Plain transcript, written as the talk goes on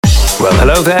Well,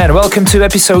 hello there and welcome to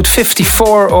episode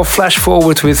 54 of Flash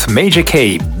Forward with Major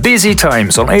K. Busy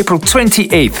times. On April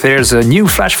 28th, there's a new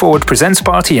Flash Forward Presents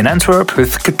party in Antwerp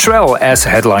with Cottrell as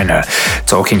headliner.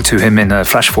 Talking to him in a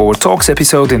Flash Forward Talks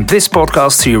episode in this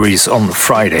podcast series on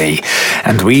Friday.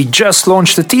 And we just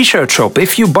launched a t-shirt shop.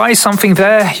 If you buy something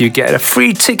there, you get a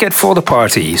free ticket for the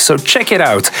party. So check it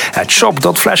out at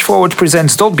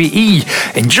shop.flashforwardpresents.be.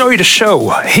 Enjoy the show.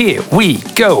 Here we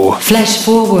go. Flash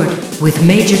Forward with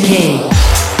Major K.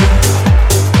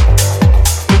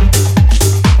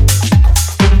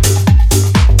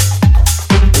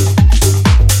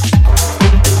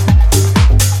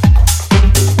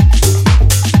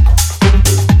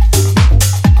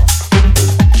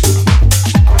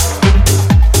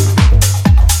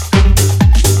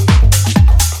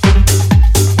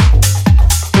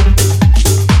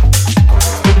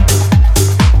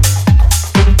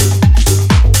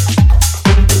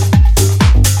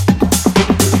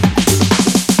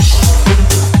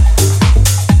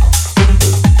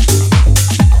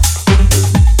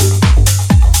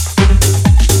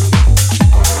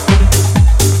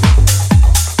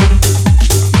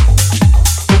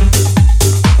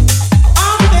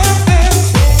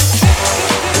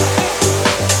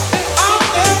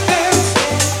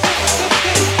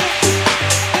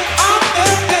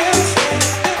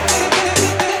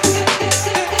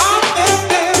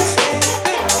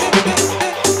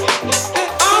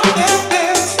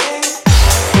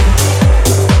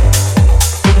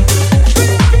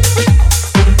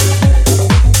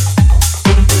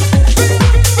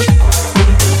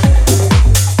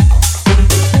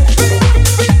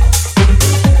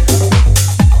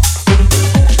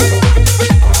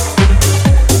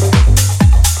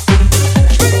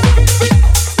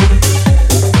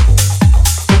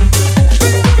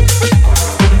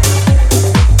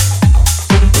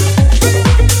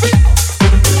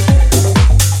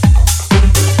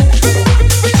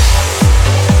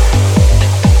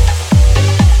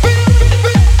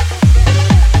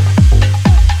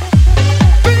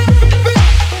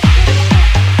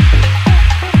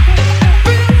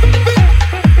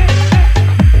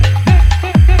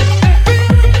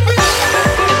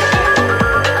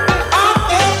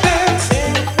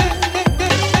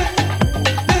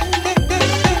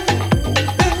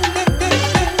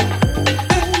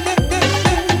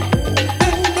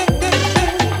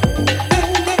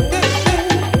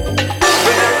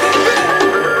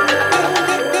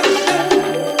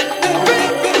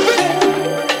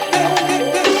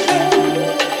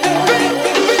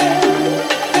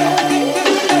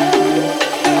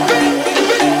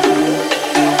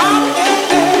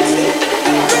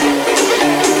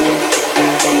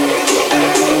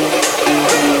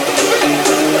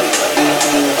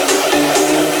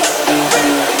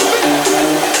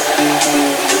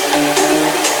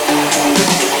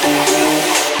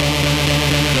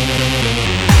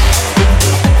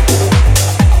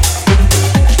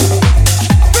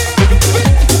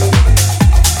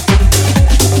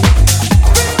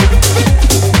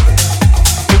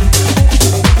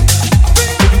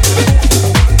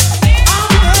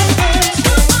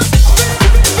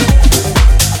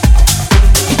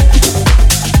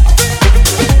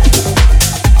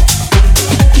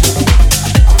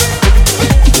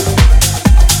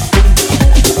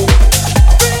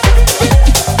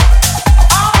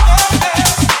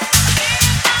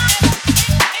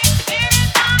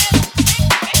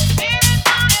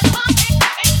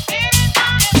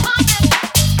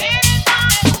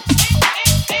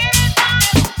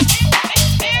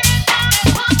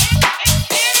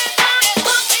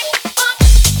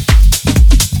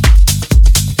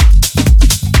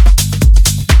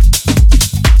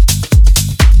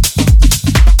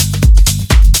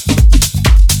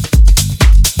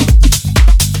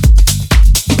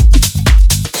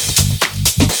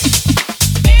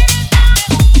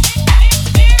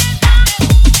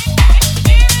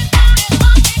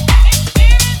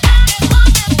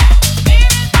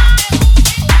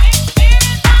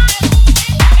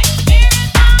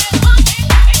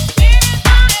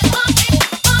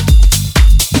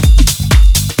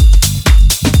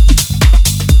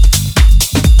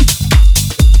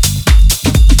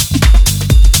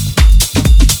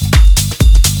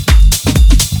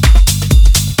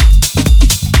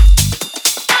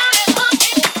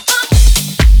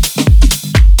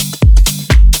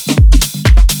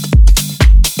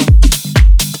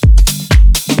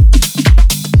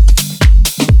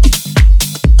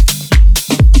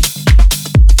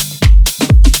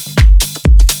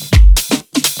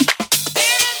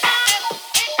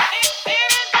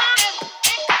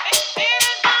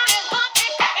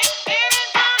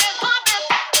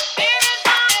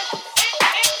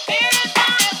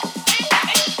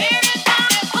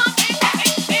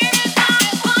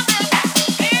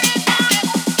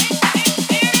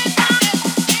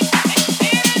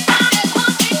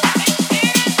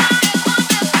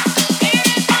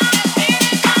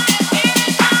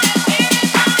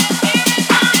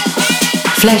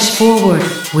 Flash Forward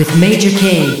with Major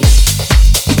K.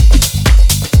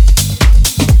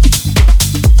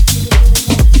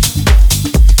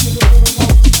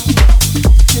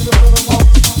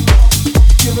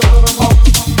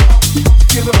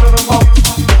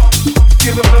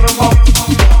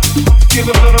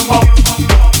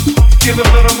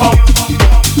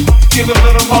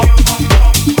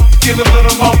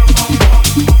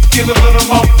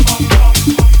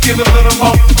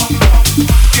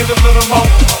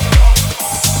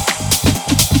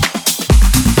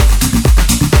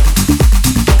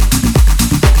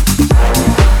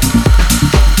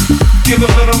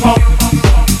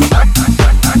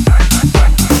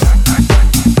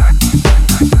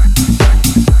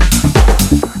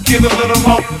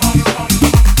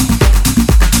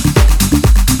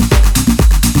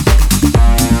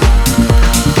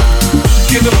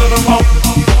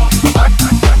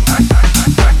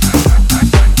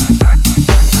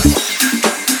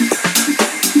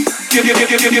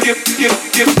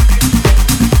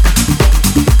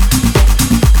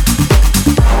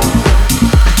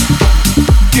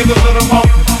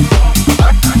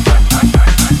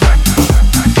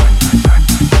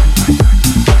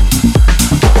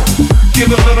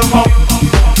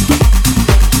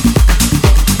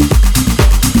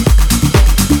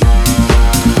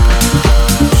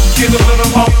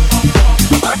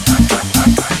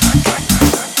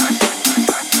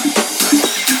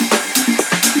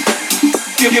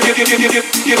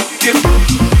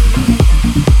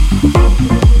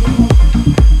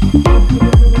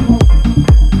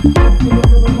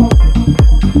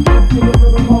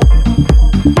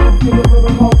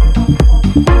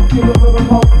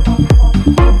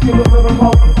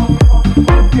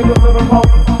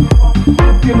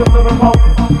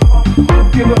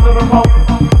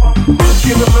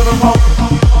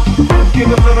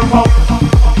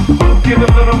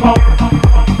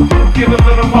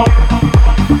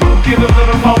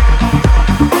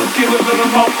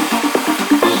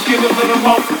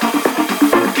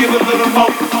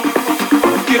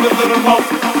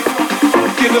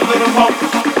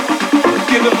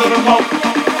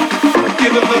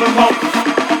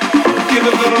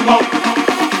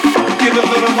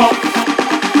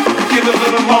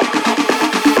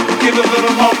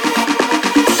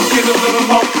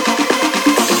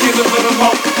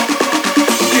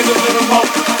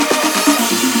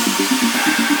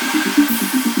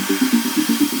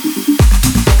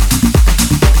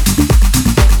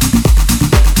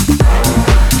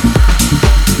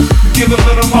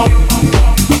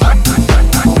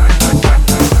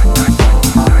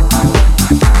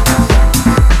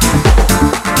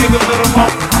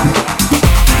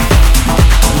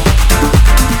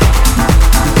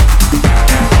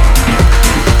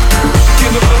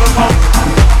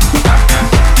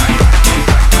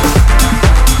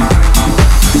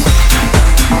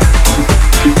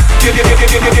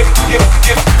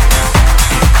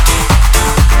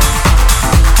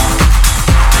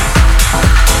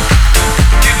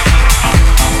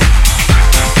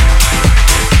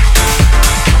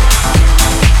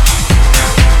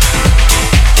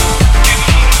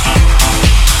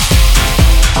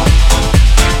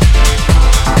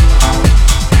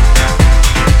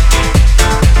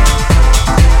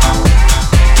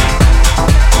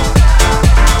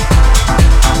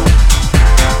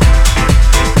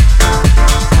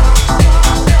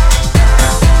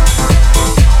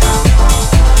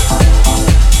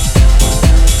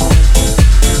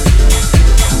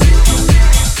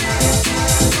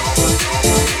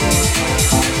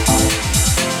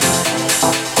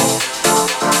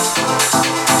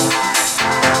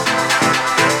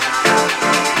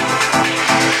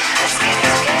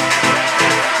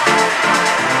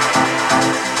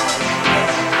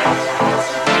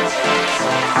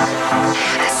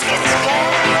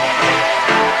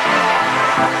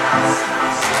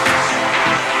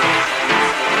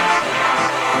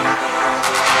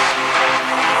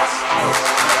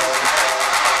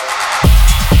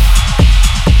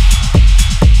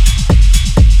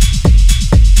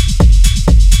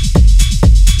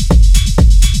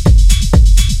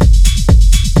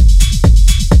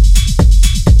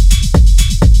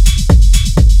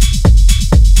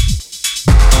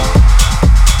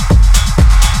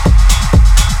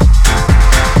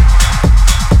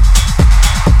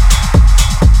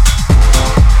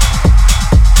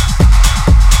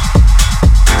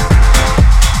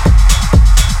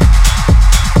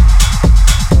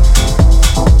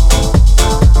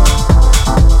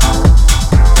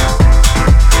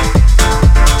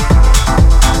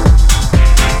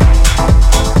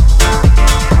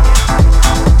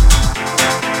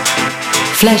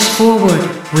 Flash Forward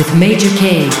with Major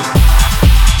K.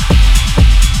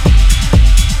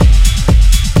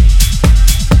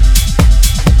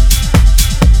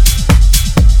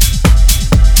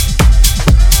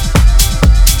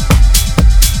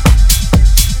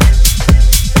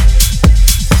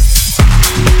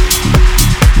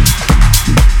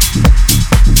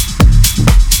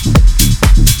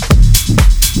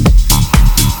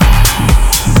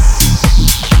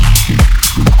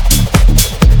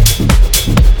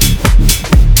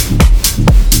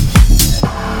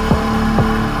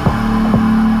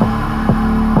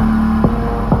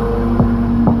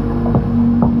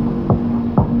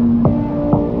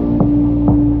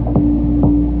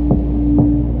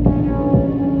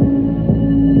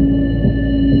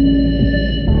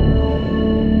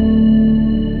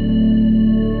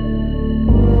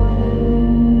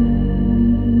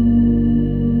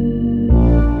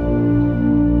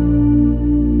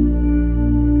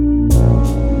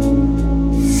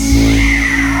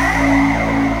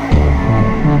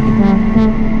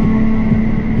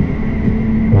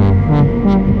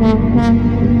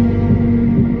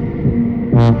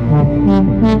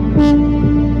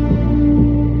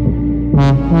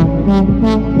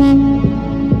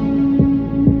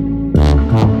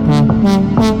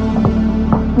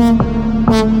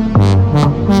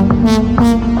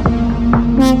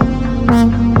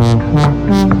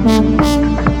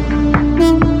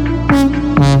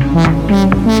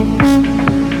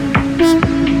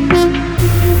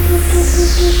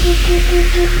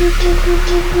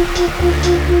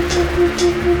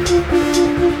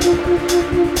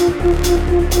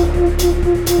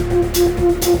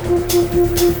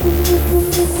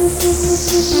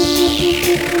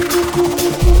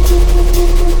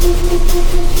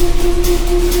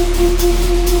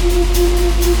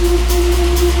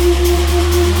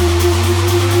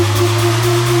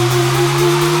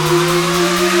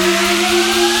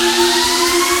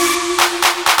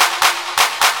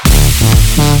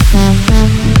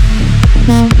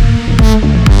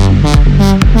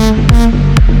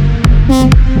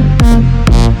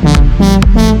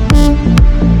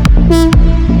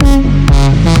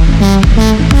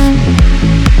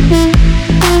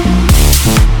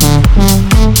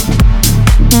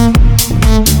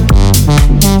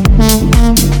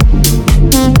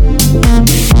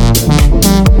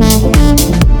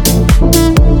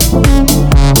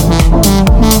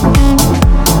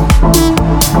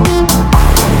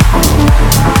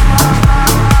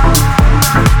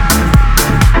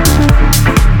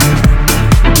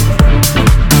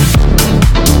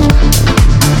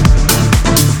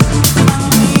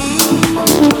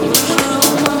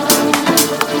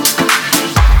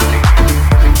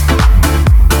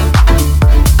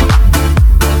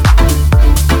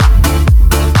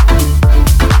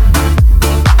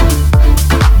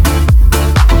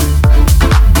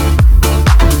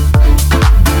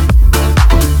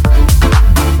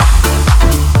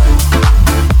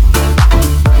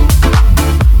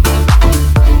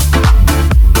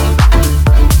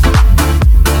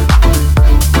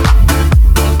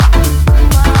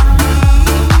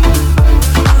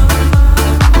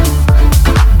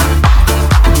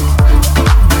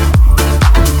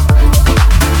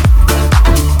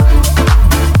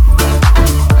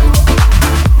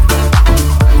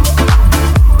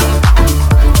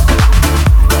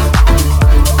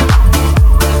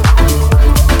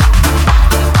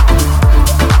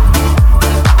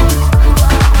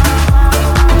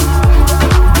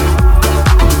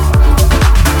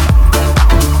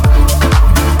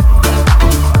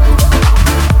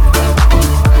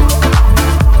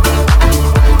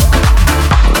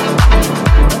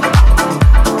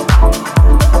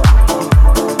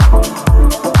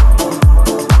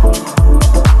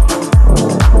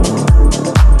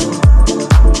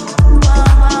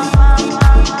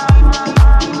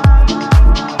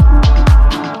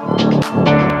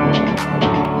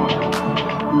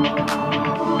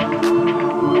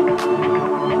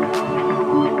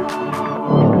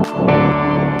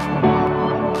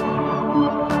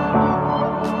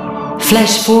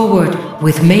 Flash Forward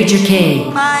with Major K.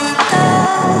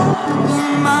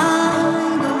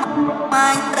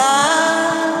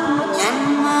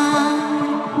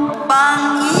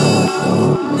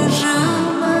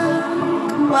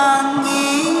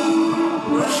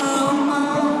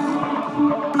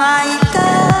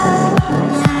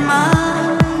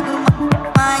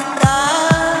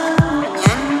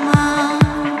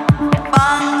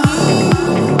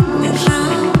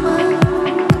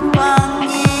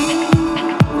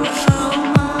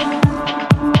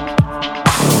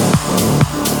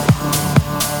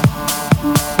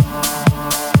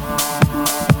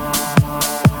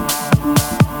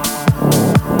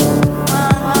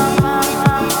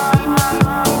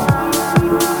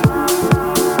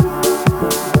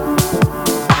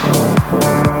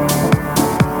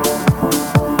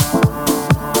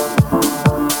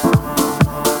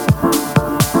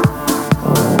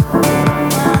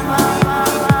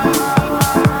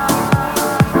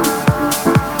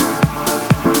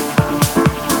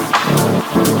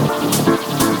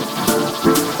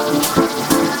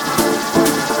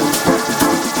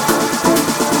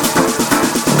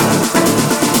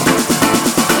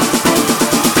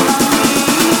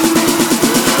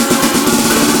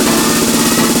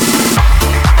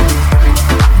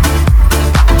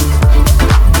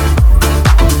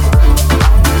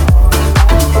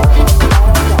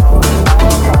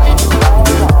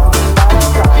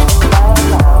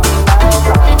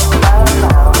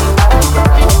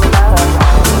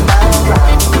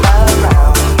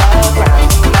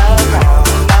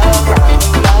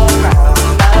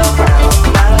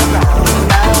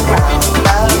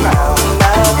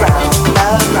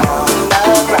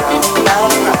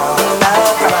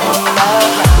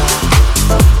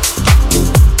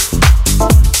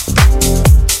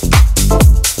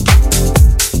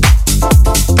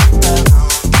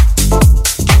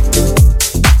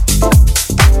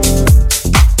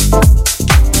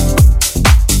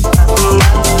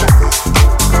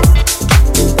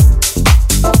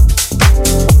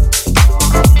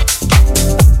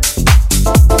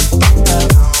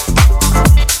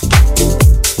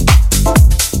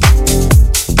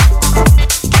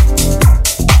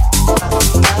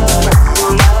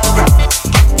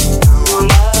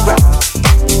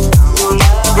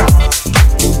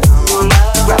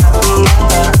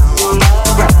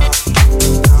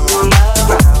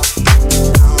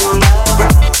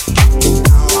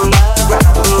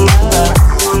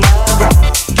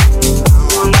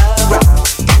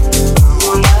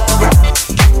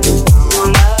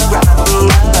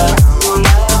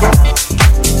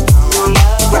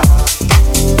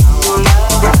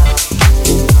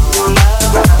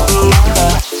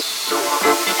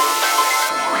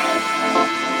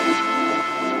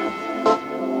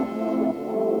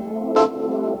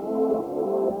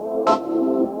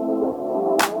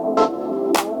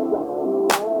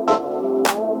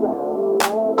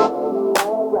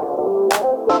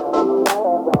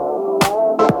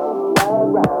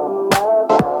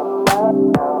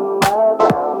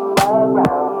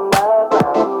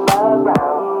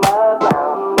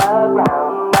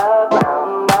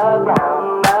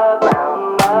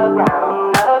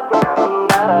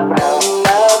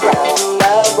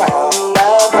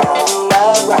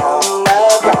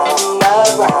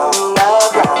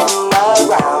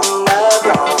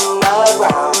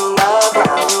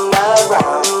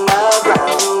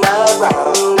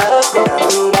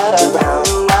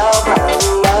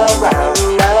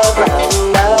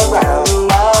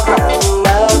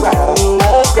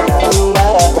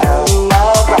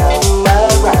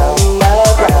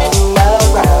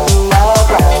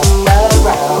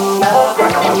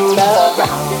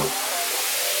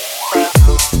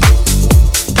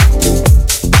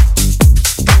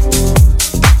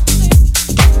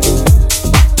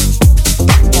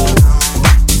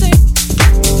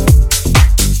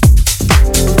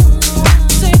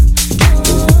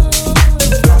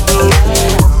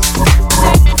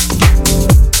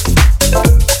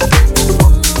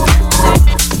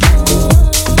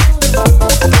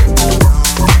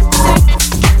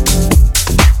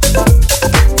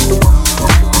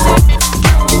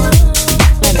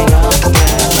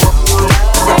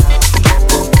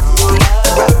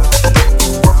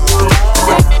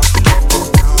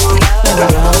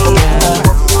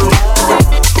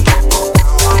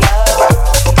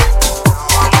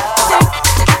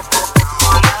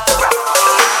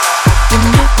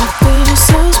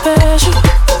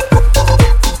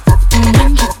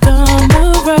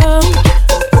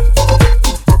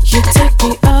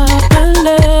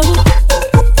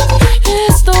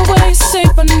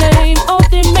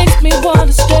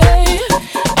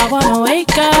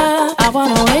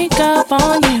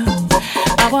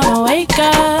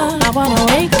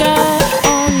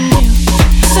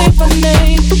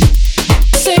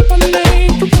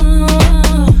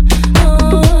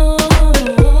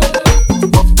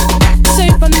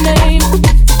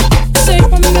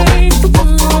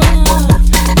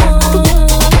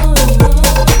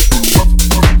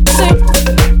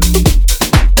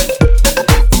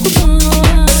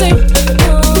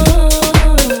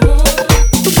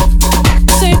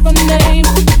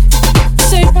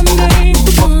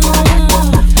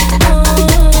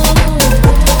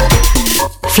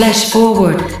 Flash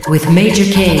Forward with Major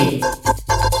K.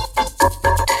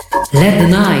 Let the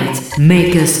night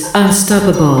make us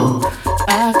unstoppable.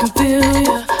 I can feel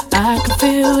you, I can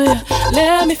feel you.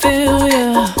 Let me feel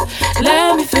you,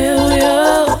 let me feel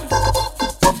you.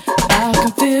 I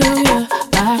can feel you,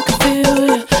 I can feel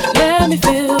you. Let me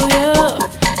feel you,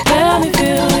 let me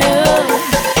feel you.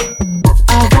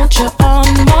 I want you on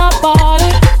my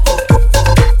body.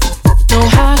 Know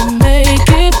how to make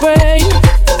it rain.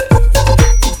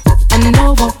 I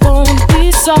know I won't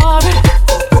be sorry.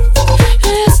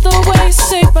 It's the way you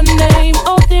say my name,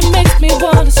 oh, it makes me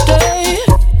wanna stay.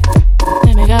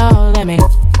 Let me go, let me go,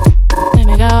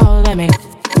 let me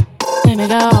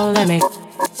go, let me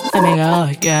go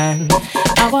again.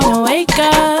 I wanna wake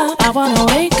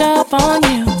up on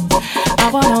you. I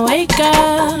wanna wake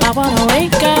up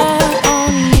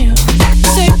on you.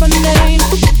 Say my name,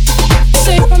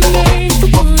 say my name.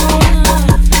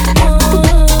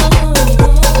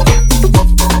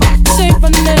 Say my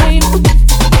name,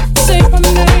 say my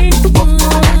name.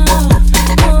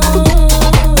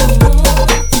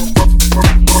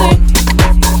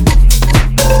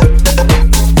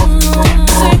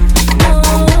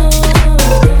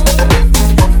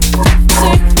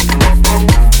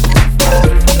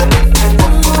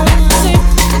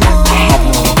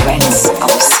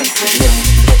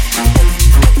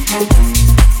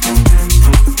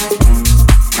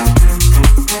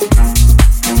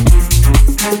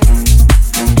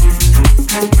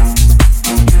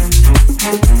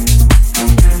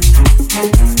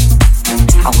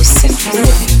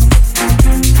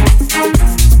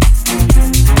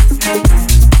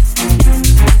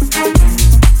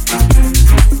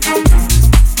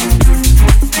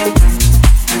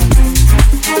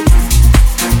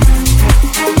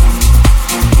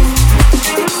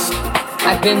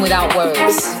 Without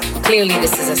words, clearly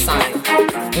this is a sign.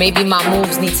 Maybe my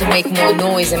moves need to make more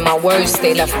noise and my words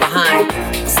stay left behind.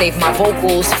 Save my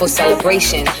vocals for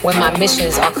celebration when my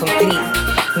missions are complete.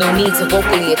 No need to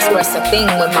vocally express a thing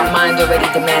when my mind already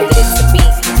demanded it to be.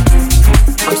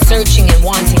 I'm searching and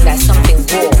wanting that something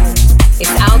raw.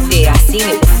 It's out there, I've seen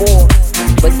it before,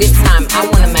 but this time I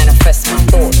want to manifest my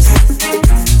thoughts.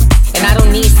 And I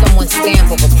don't need someone's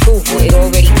stamp of approval, it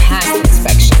already passed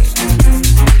inspection.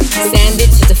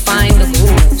 Sanded to define the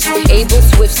grooves, able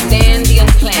to withstand the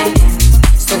unplanned.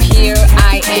 So here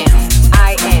I am,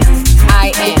 I am,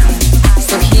 I am.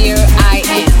 So here I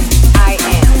am, I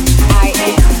am, I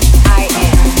am, I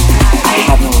am. I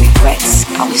have no regrets.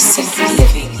 I was simply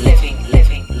living.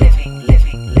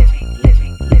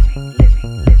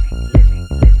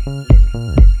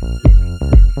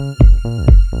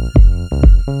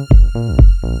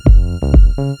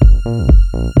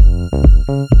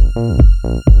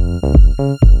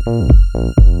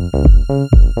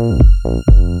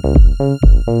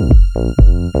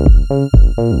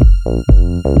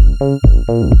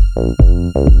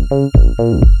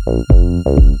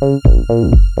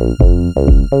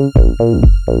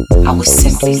 I was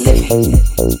simply living.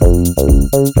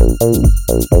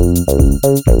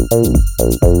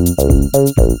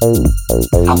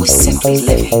 I was simply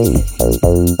living.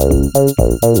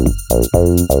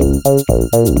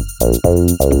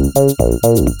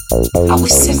 I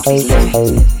was simply living.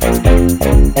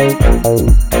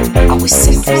 I was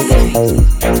simply living.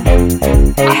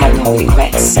 I had no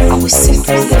regrets. I was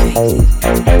simply living.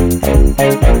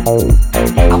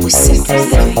 I was simply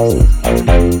living.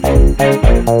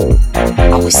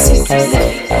 I was simply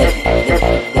living.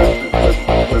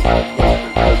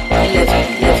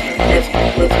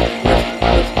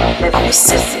 I was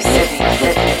simply living.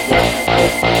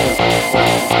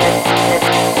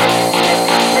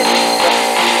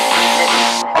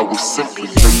 I was simply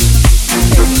living.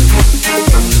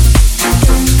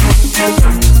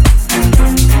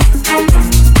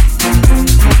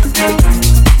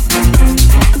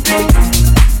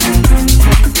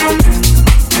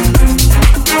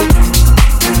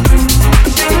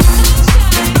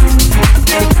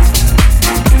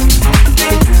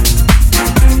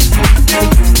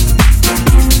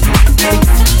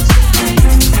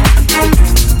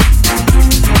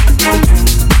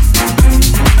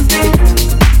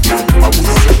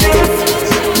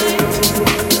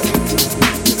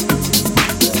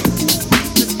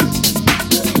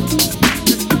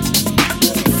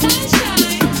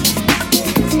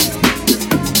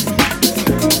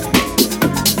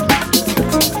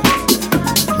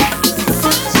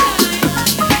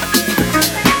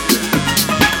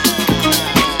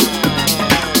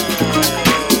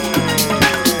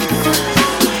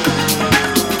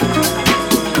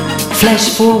 Flash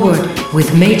Forward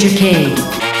with Major K.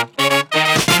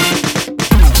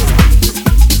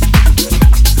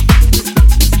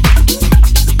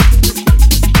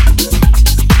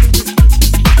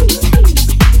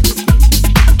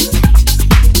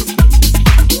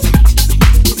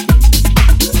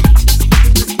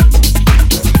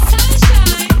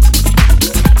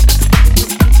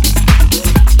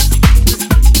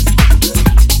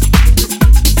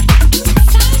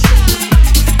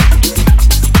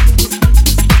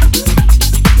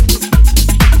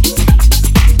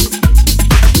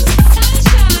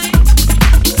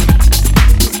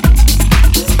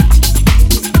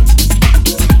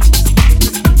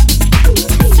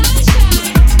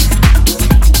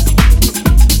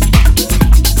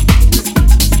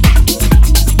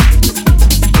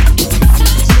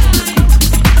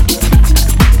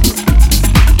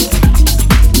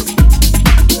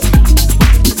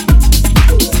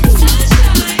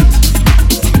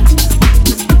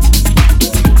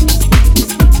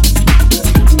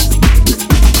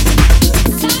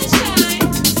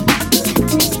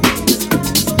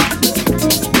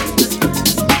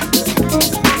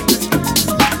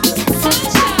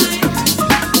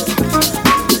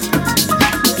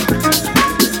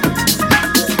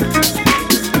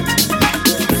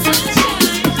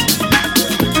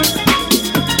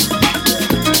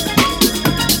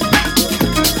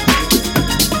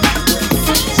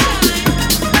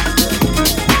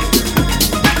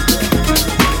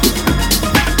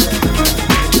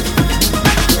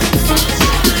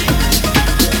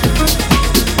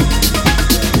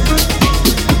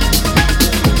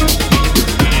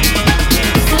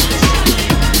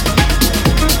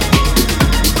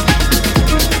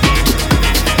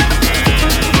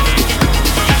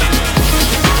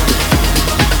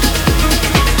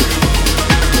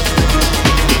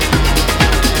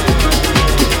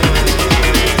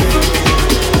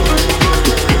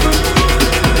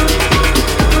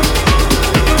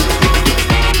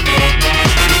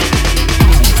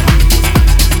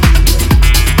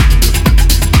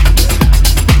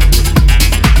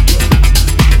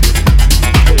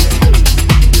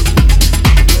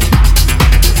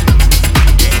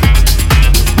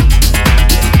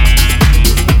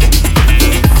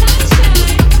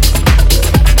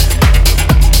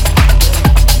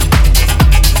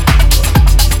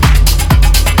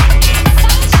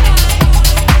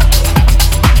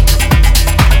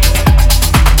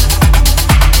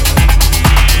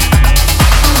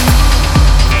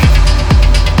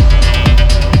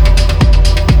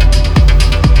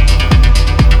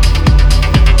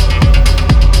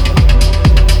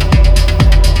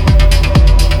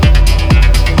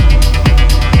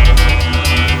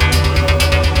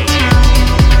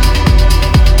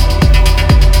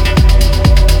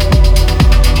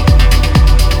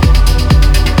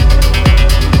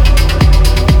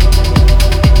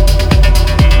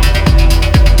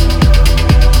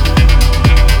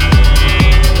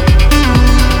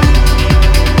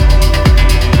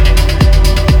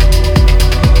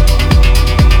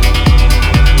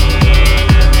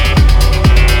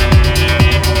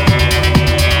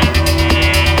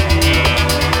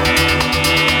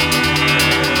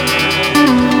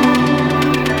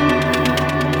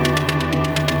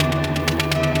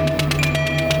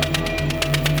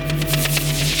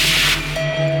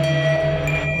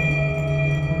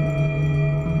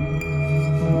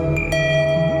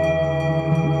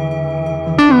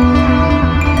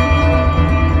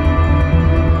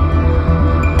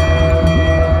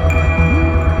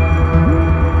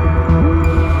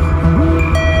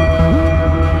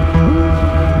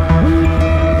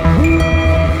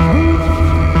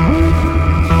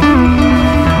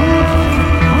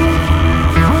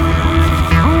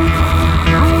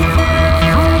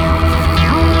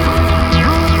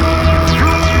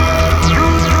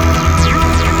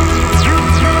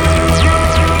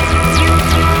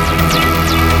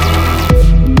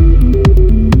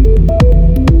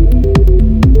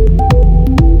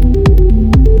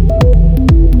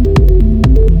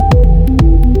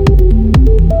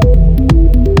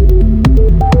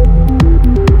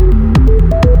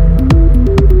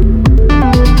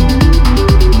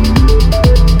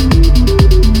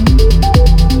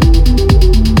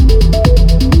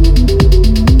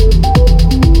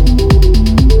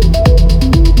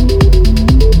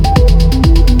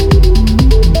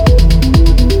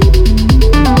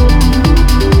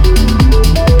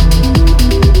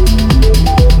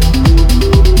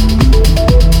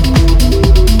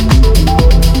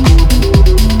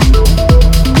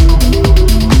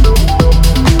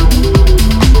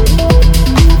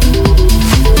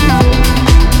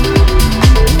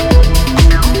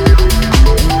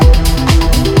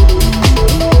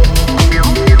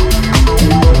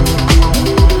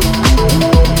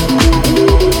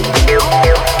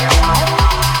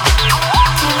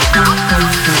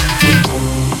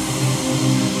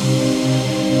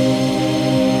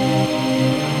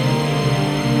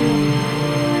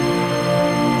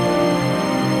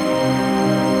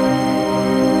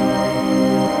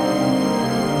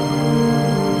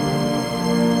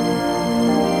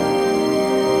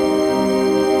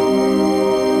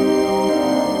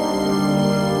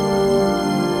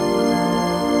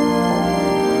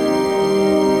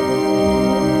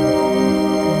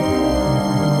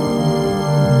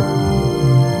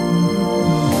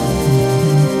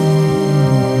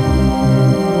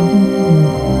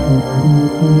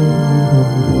 Flash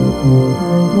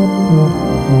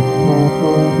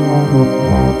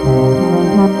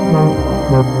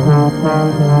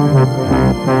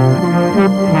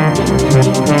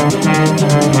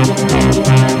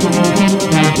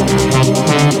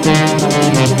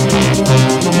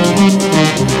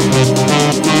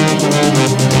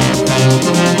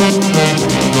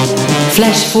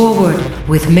Forward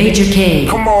with Major K.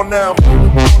 Come on now.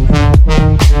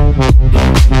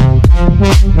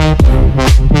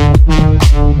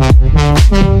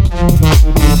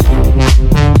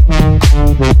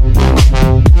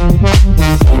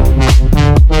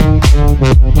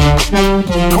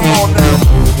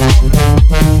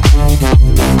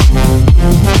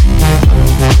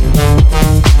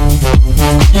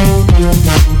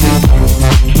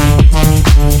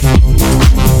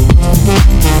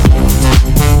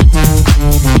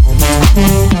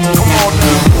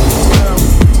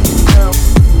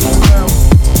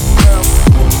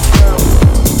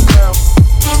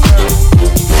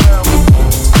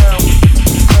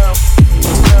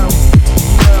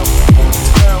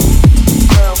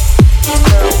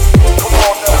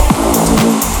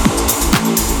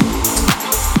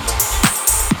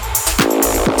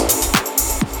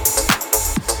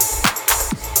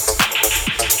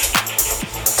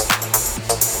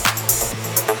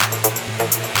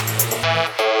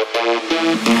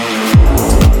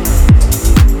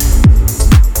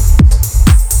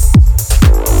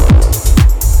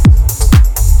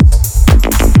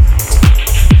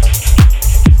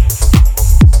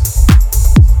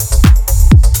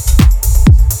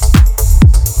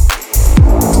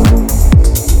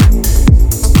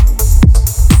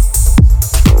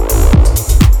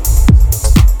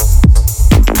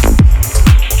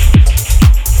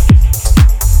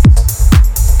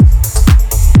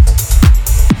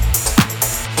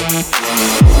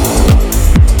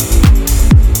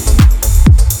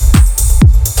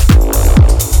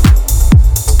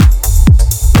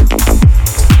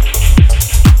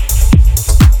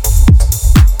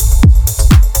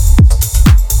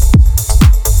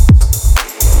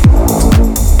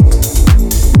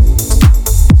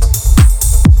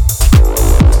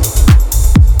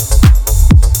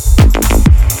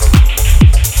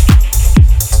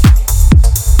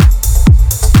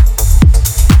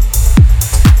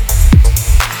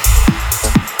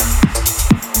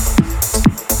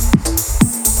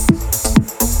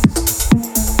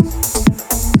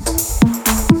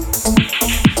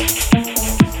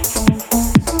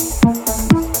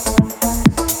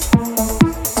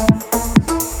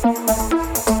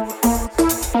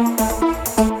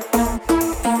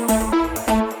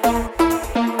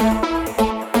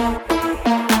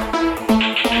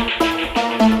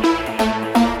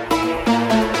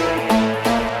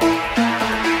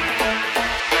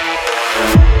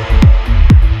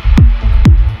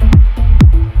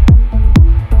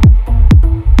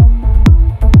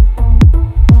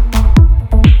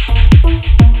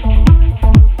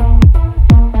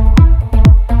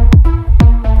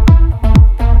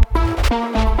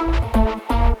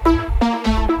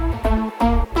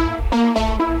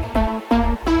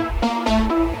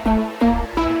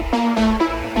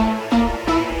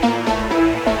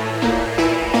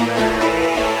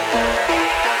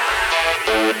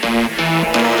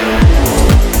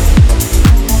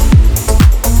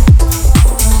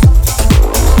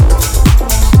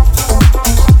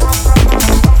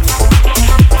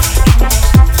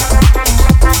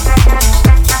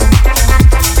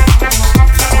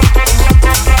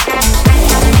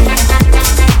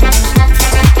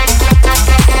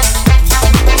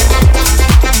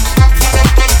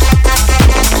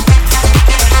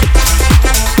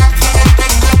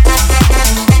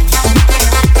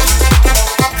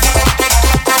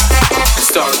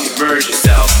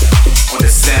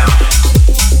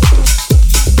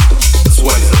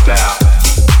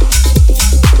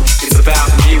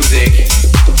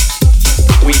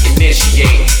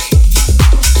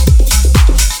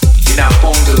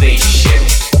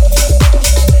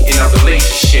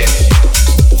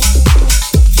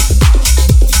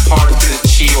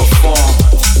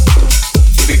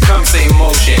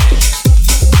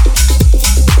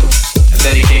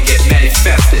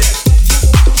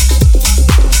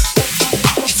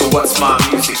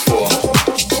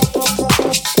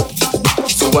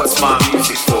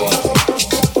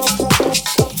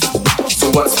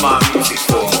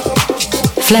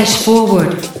 Flash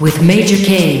Forward with Major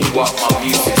K. What my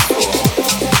music for.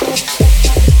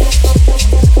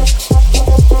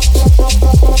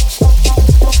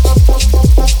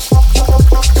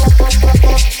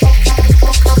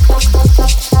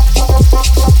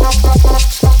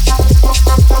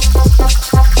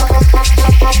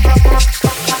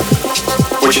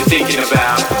 thinking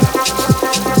about.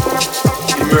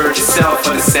 Immerse yourself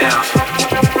on the sound.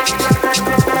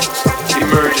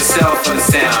 Immerse yourself on the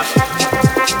sound.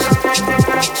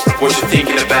 What you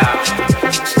thinking about?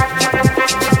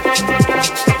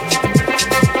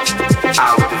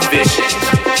 Our division.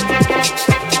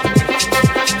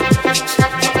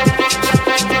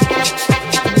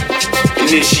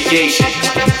 Initiation.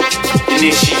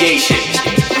 Initiation.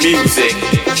 Music.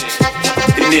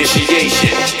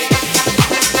 Initiation.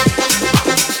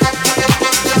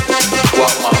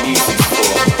 What my music for?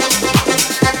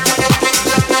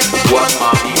 What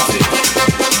my music?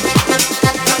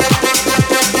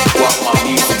 What my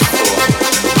music for?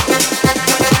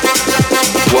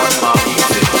 What my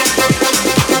music?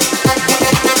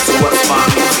 So what's my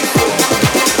music for?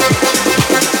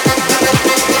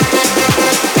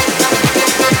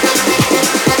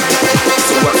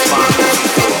 So what's my music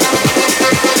for?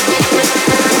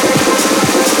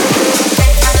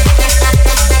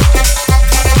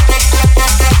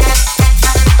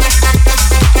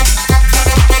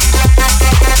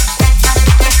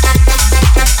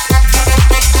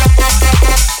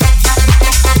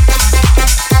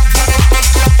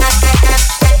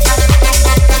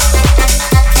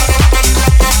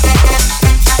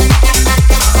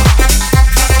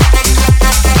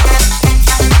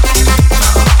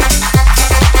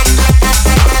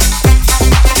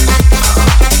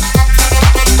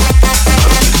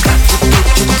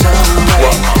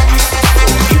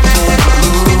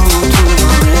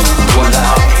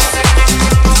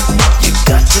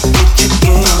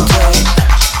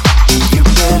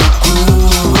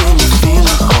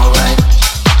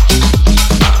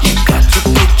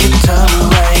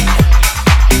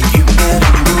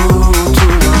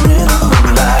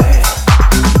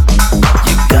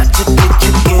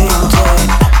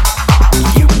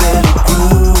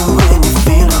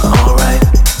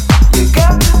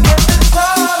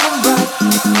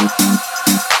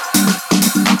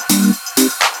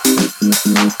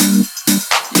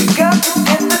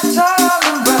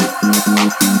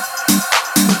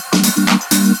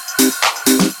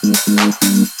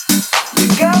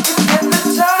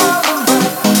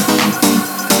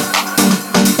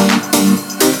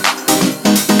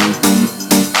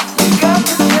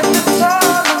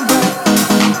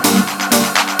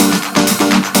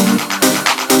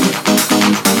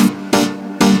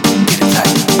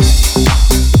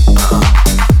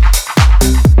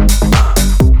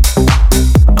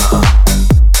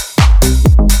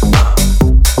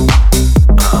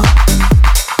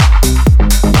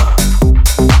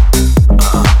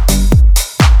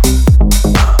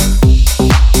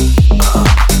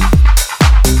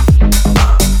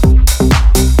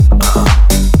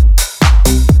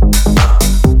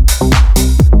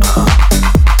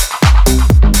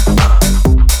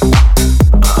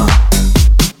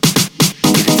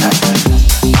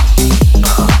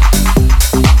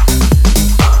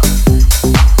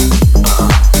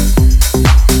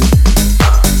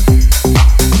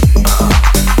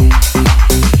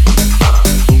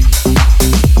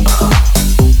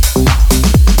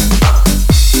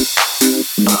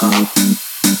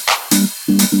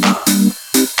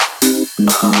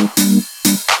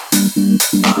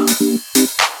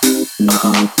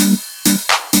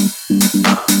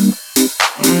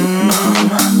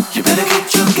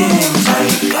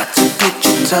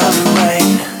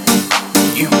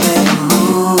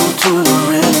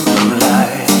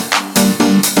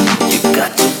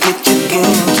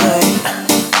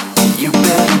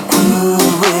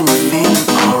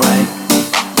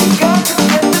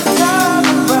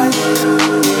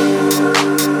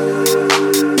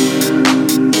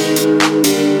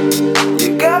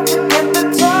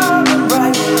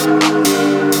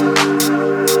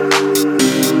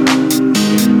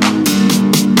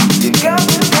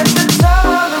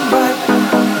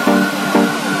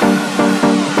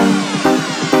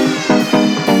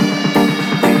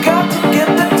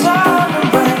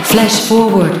 Flash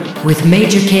Forward with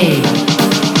Major K.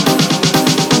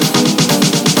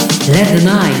 Let the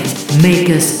night make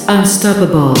us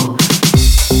unstoppable.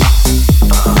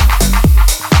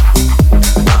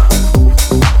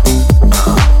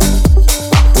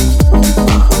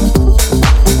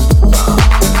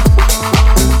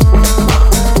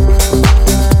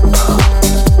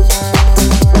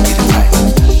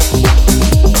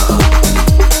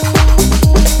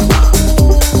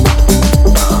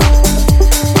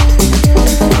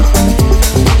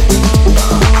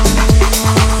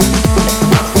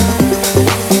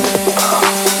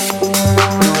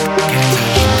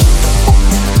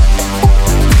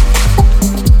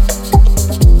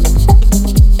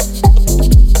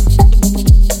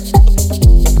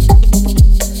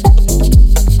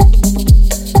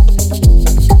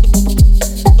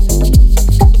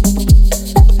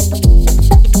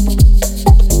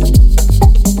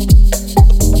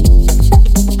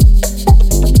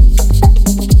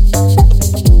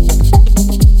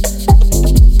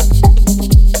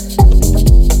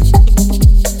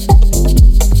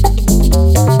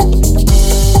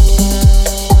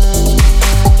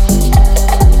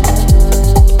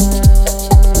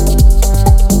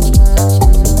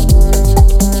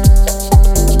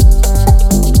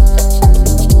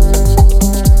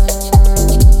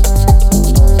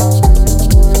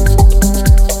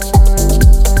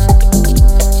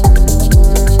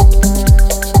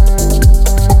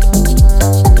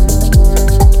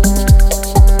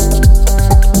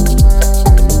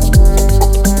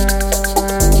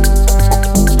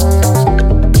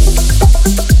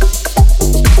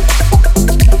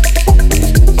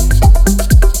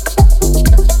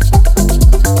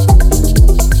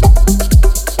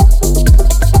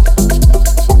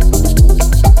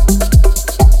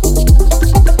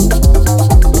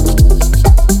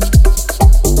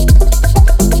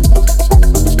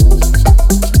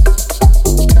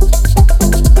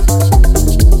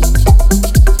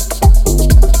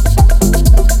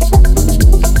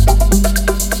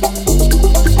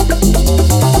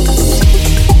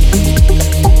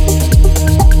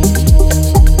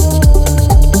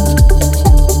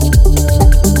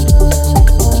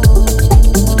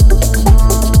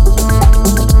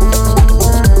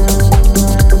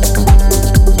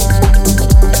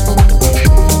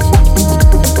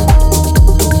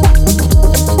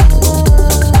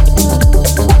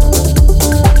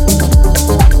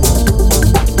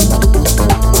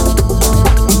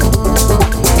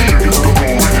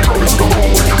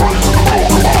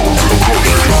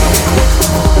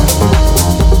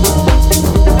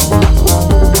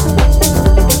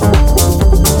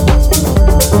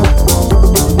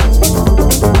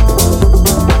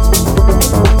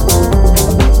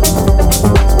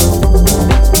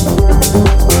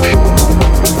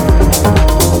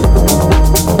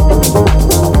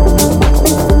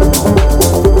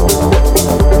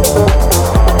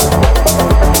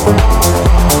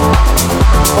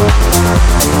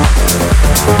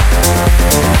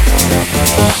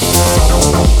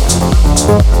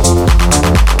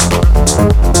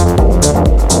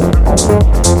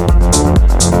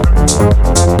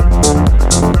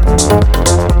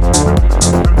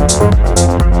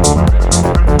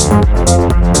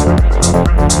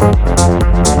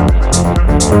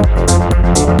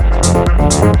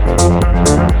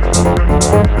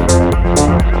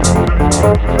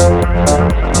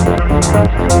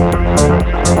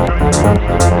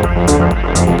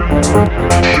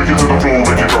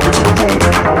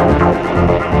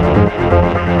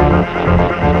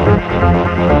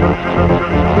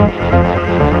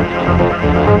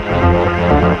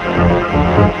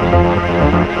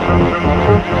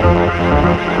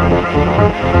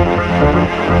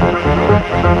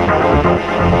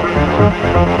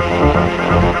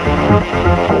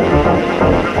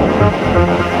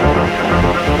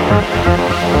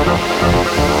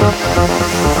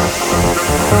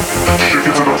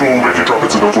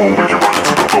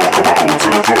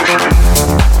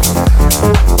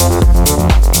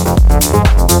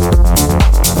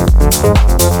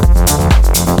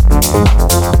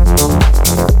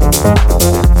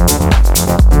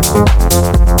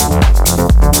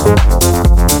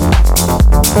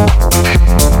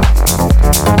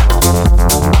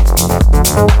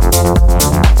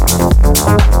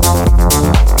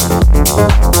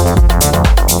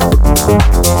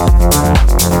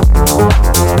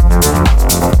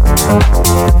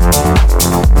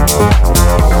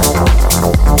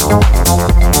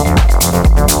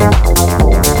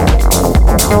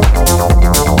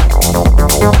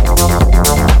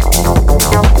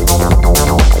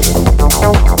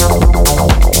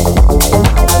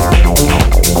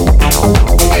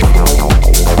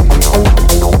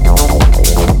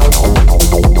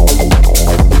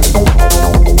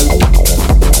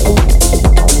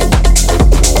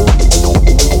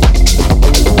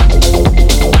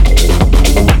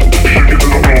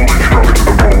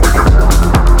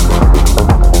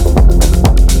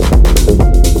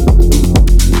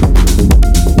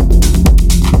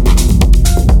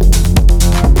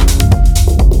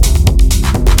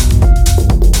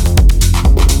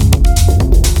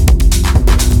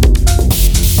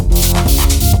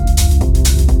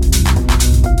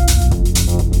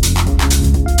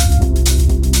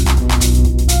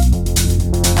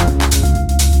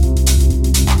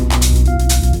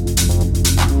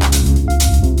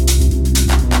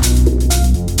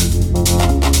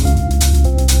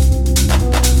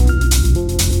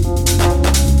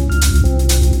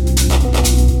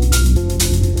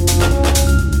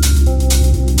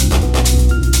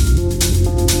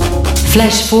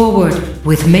 Flash Forward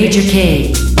with Major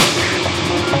K.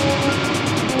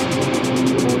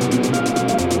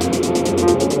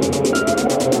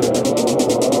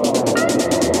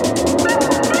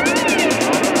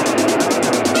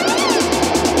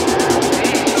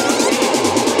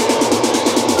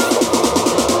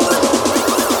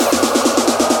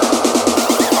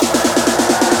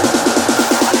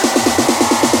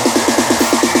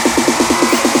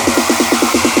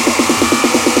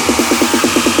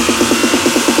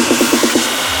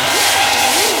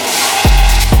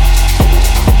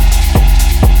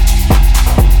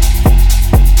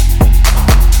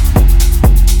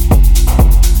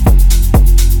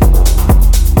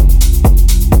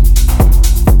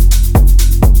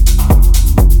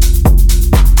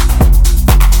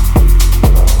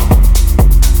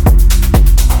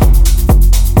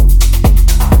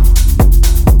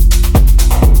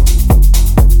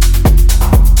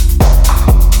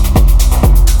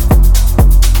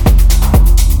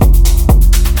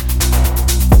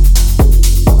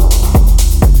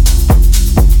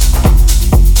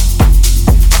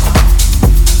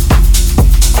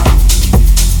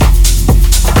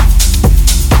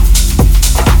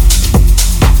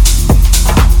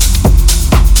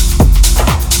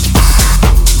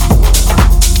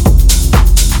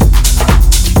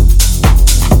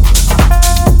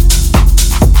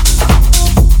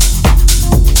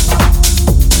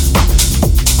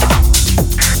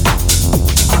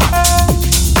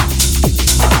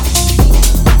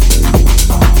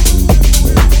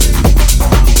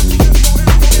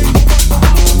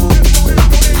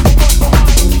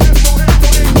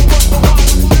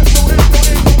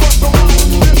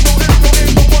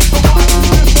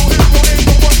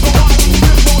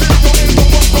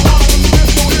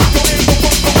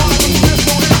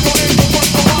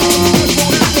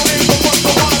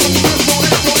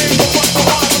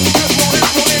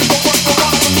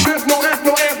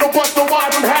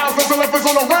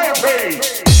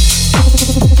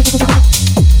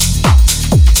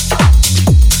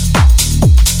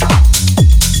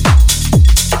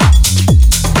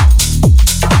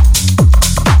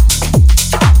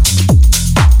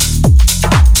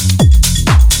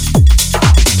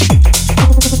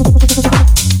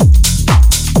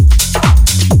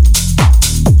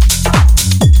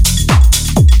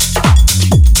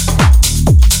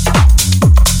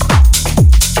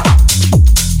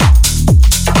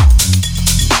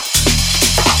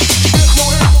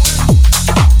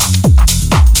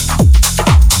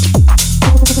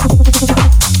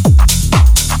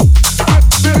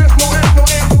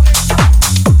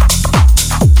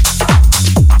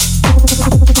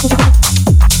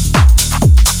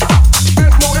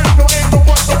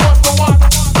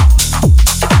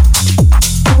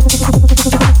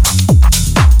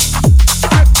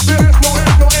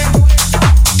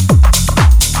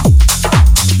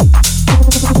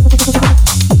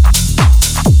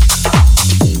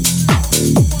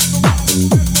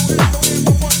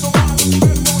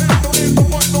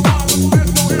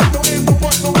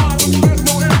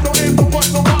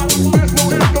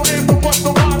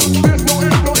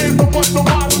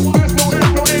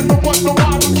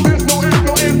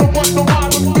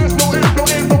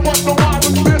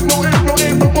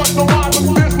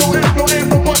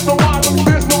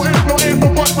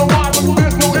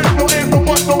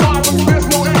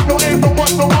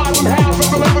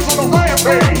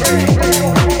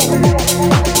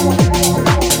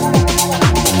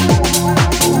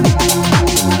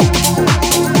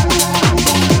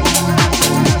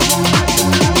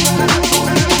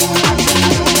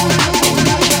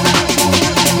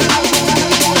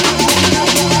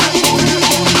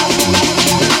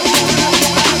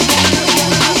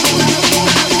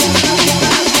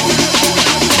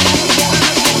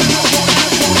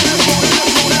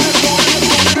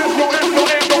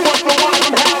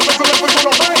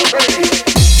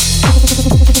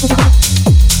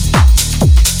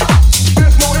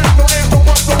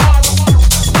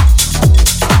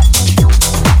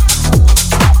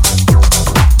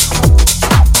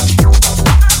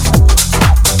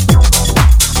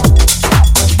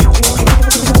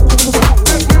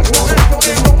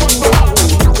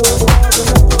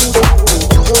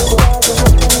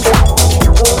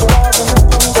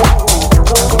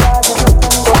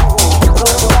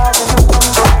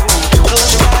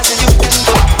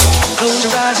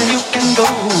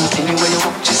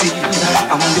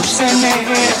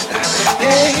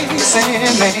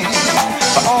 Sandman.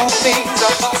 For all things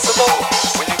are possible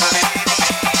when you believe in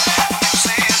me.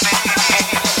 Sandman.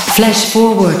 Flash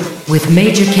Forward with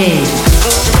Major K.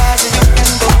 Close your eyes and you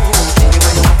can go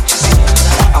anywhere you want to see.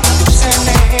 I'm a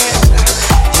Sandman. Yeah.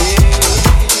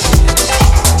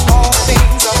 All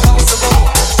things are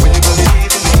possible when you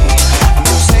believe in me. I'm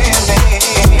a Sandman.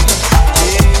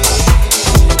 Yeah.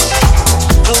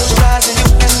 Close your eyes and you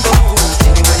can go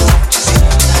anywhere you want to see.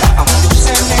 I'm a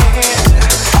Sandman.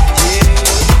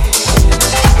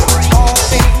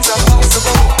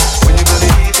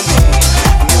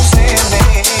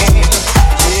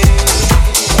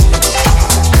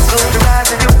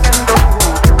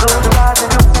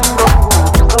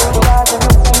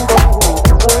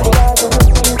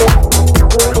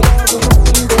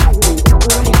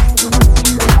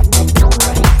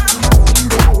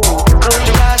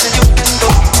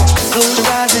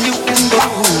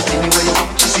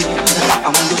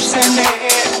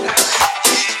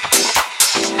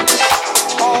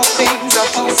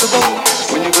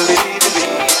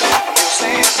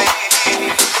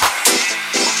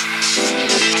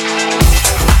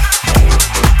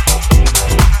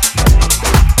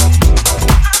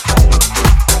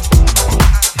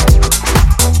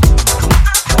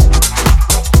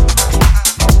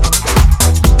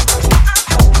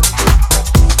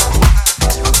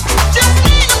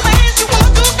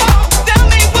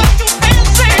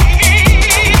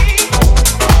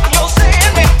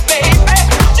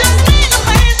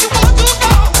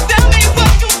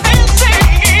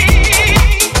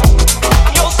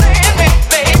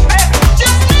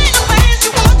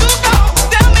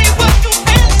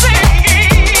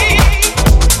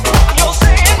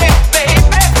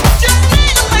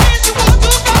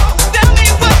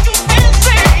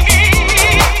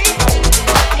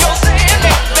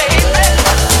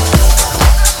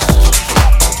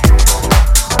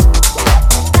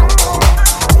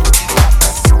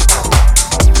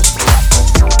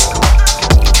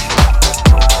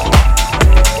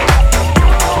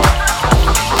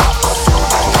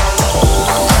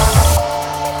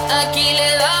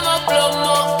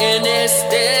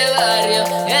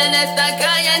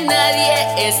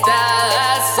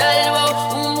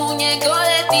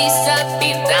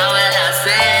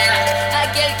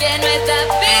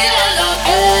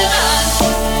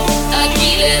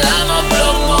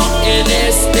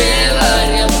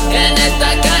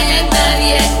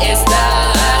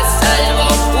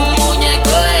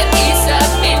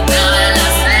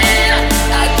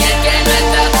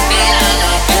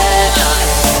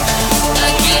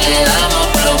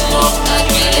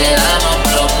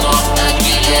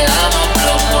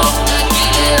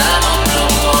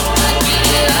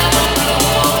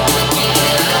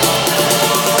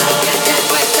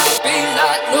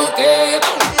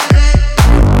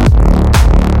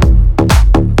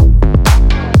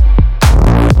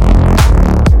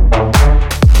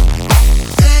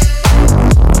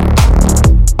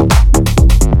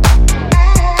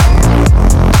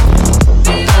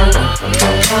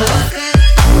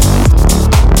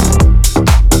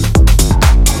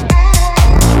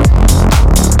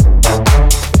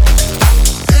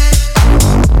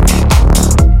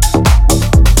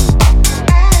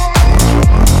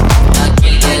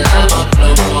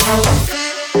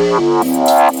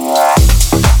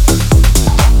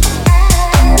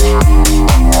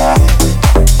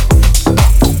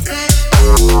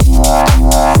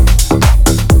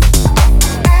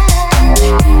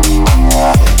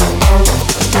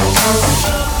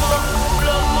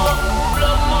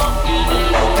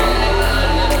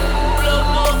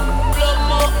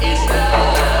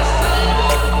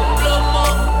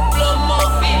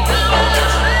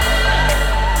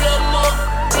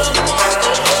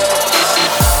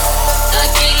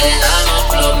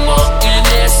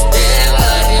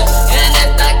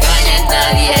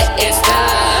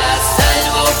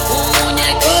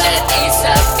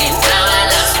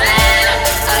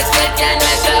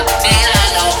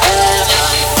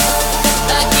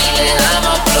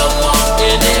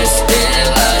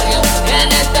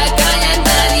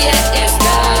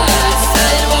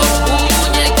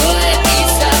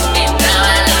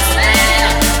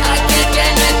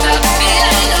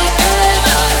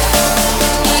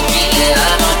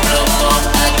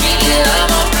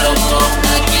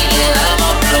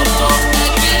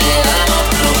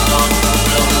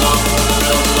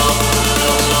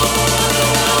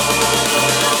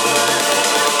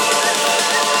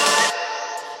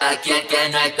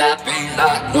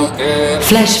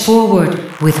 Flash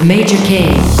Forward with Major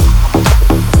K.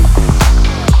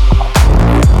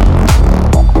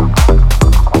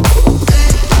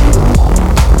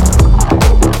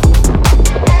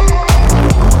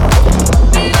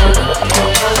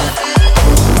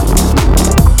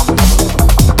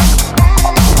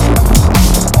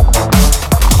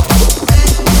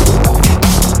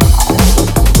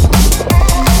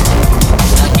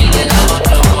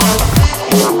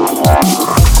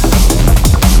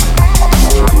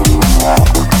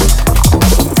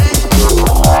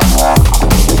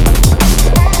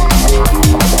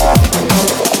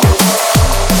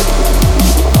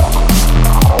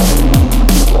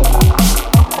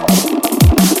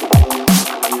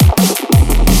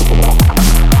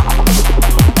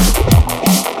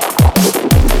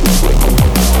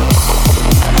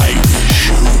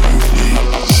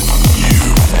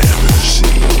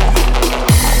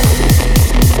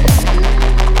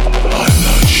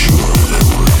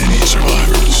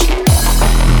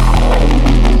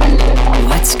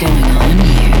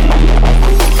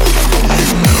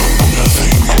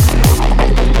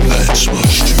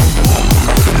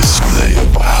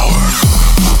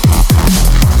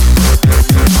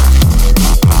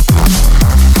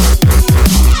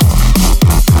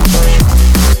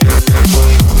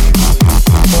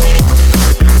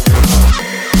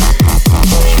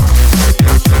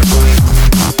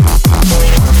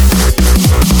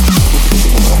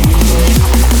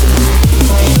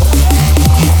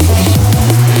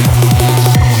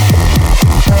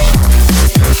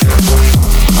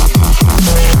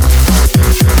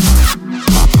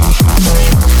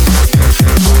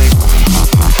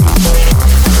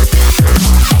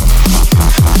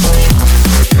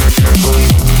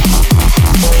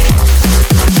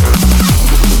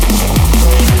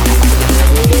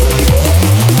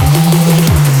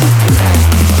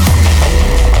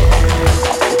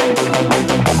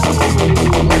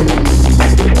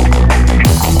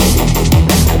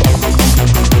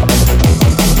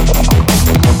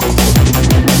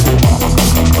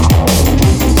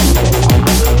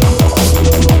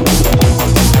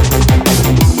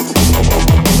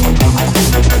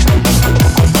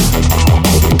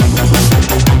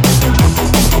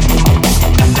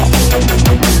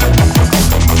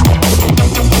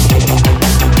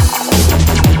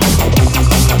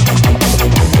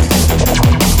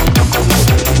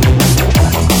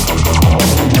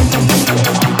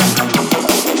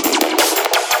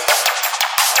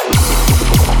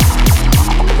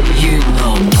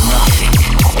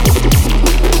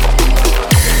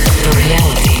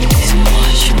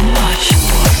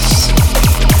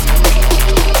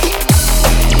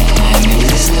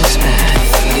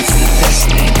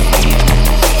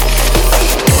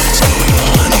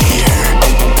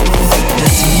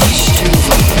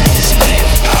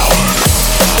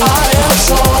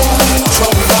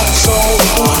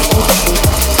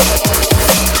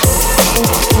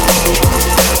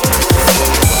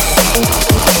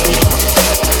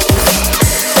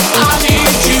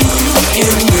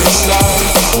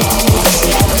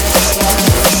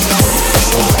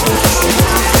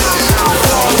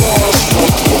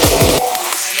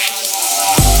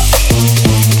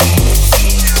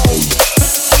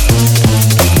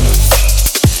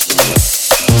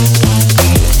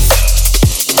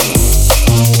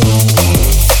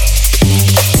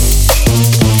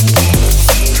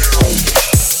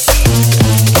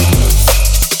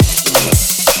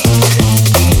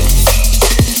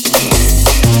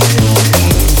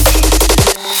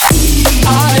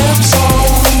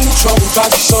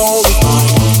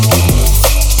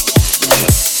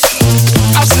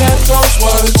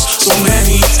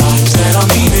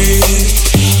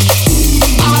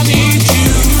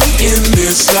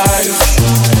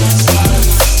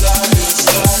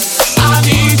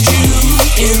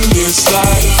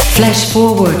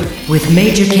 with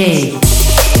Major K.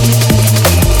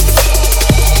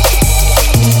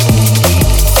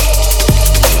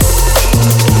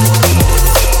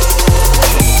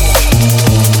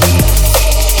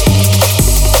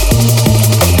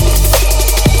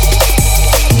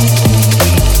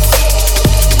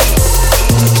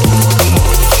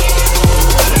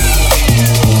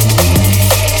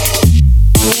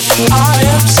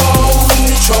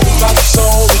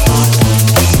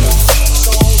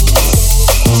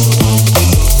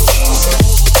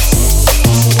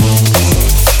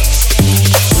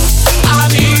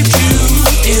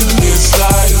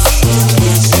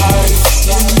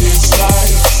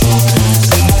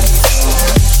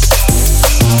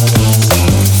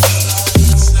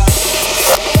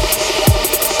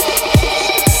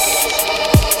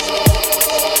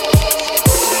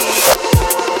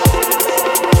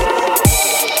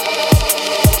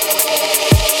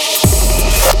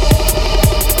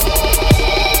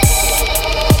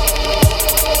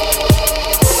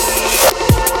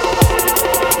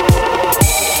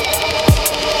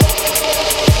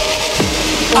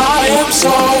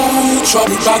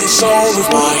 Troubled by the soul of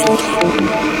mine.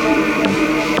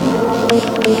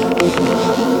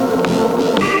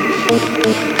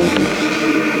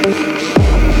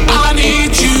 I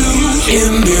need you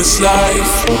in this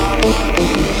life.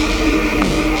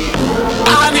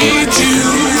 I need you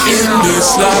in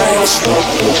this life.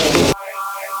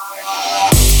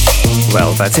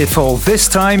 Well, that's it for this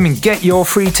time. Get your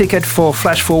free ticket for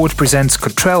Flash Forward Presents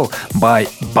Cottrell by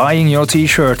buying your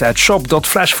t-shirt at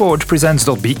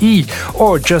shop.flashforwardpresents.be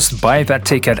or just buy that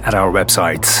ticket at our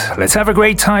website. Let's have a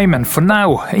great time, and for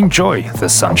now, enjoy the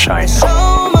sunshine. The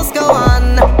show must go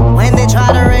on when they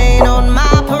try to rain on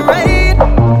my parade.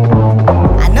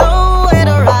 I know where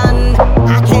to run.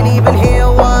 I can't even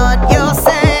hear what you're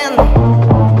saying.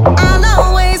 I'll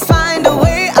always find a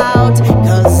way out,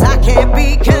 'cause I can't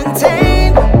be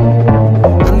contained.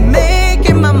 I'm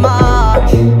making my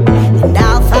mark, and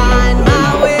I'll find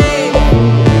my way.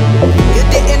 You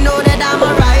didn't know that I'm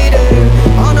a rider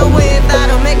on a wave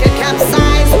that'll make a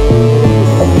capsize.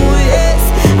 Ooh, yes,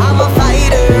 I'm a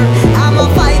fighter. I'm a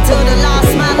fight till the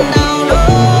last man down. Oh,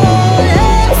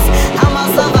 yes, I'm a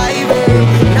survivor,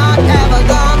 not ever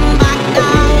gone back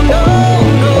down. No,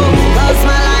 no, 'cause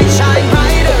my light shine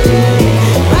brighter,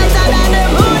 brighter than the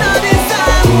moon or the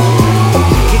sun.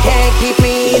 You can't keep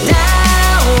me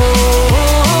down,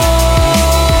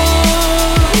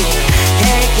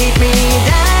 can't keep me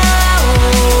down,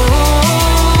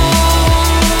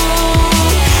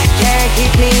 can't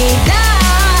keep me down.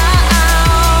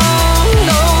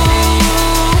 No,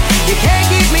 you can't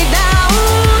keep me down.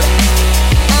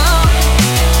 No,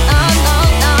 no, no,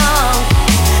 no.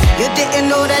 You didn't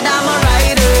know that I'm a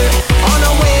rider on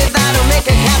a wave that'll make a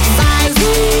capsize.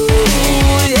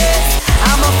 Ooh, yes,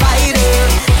 I'm a fighter.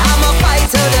 I'm a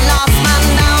fighter, the last man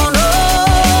down. Oh,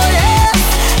 yes,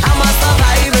 I'm a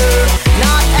survivor,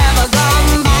 not ever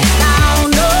gone back down.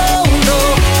 No, no,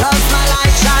 'cause my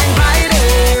light shine brighter,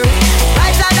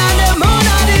 brighter than the moon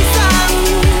or the sun.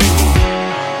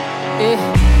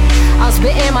 I'm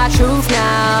spitting my truth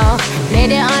now.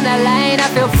 Made it on the line, I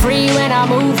feel free when I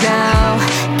move now.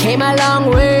 Came a long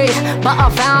way, but I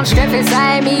found strength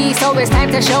inside me, so it's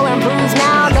time to show and prove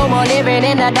now. No more living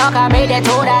in the dark, I made it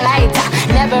to the light.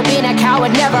 Never been a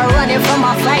coward, never running from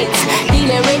my fights.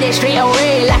 Dealing with it straight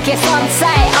away like it's on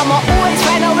sight. I'ma always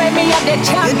find a way me up the You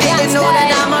champion didn't know that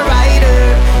style. I'm a rider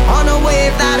on a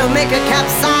wave that'll make a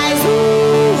capsize.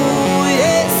 Ooh,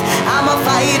 yes, I'm a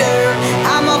fighter.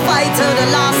 I'm a fighter, the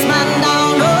last man